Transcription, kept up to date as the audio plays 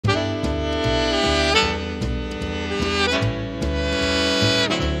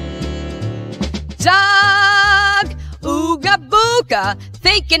bazooka,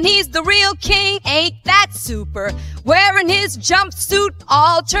 thinking he's the real king. Ain't that super? Wearing his jumpsuit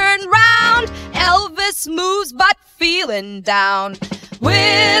all turned round, Elvis moves but feeling down.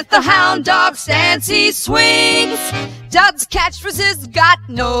 With the hound dog stance he swings, Doug's catchphrases got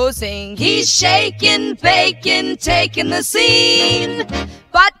no zing. He's shaking, baking, taking the scene,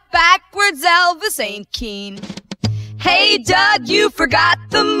 but backwards Elvis ain't keen. Hey Doug, you forgot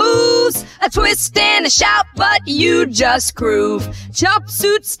the moves, a twist and a shout, but you just groove.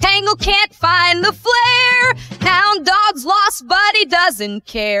 Jumpsuits tangle, can't find the flair. Hound dog's lost, but he doesn't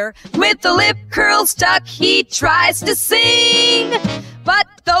care. With the lip curl stuck, he tries to sing, but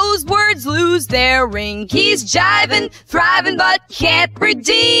those words lose their ring. He's jiving, thriving, but can't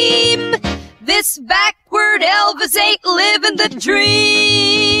redeem. This backward Elvis ain't living the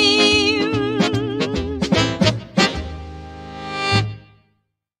dream.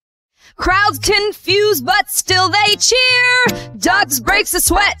 Crowds confused, but still they cheer. Doug's breaks a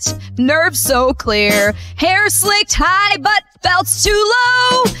sweat, nerves so clear. Hair slicked high, but belts too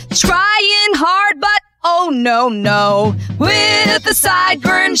low. Trying hard, but oh no, no. With the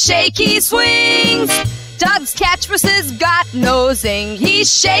sideburn shake he swings. Doug's catchphrases got no zing.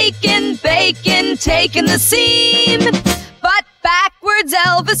 He's shaking, baking, taking the scene, but backwards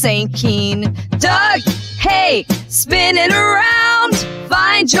Elvis ain't keen. Doug, hey, spinning around,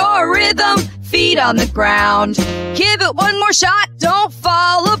 find your rhythm, feet on the ground. Give it one more shot, don't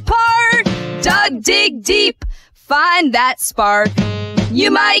fall apart. Doug, dig deep, find that spark.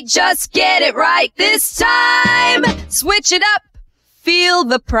 You might just get it right this time. Switch it up, feel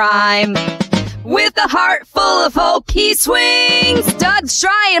the prime. With a heart full of hope he swings. Doug's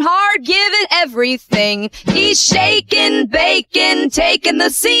trying hard, giving everything. He's shaking, baking, taking the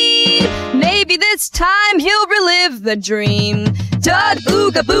scene. Maybe this time he'll relive the dream. Doug,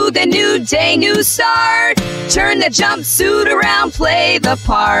 ooga booga, new day, new start. Turn the jumpsuit around, play the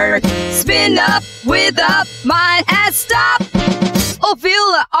part. Spin up with up, mine has stop. Oh, feel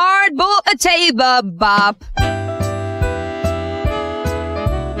the hard bull, a taba bop.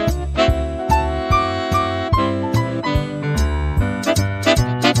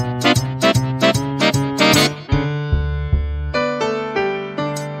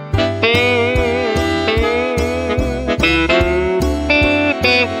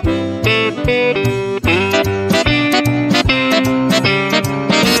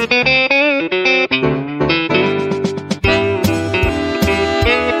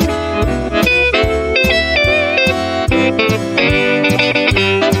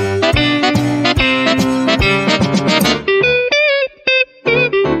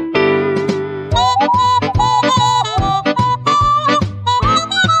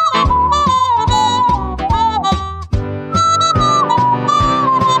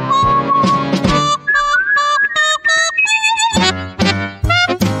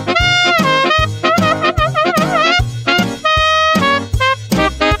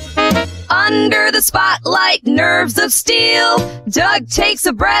 Spotlight, nerves of steel. Doug takes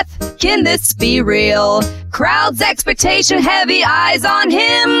a breath, can this be real? Crowd's expectation, heavy eyes on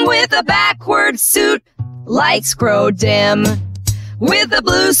him. With a backward suit, lights grow dim. With a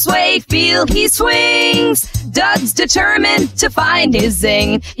blue suede feel he swings. Doug's determined to find his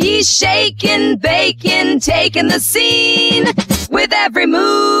zing. He's shaking, baking, taking the scene. With every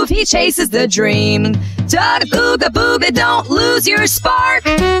move he chases the dream. Doug, ooga booga, don't lose your spark.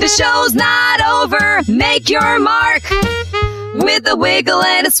 The show's not over, make your mark. With a wiggle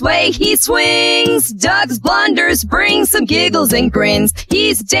and a sway he swings. Doug's blunders bring some giggles and grins.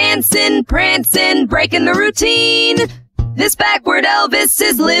 He's dancing, prancing, breaking the routine. This backward Elvis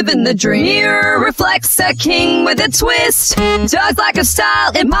is living the dream. Mirror reflects a king with a twist. Doug's like a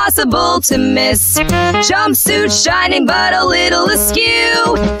style impossible to miss. Jumpsuit shining but a little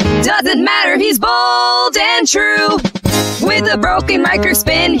askew. Doesn't matter, he's bold and true. With a broken Riker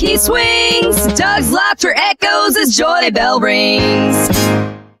spin he swings. Doug's laughter echoes as joy bell rings.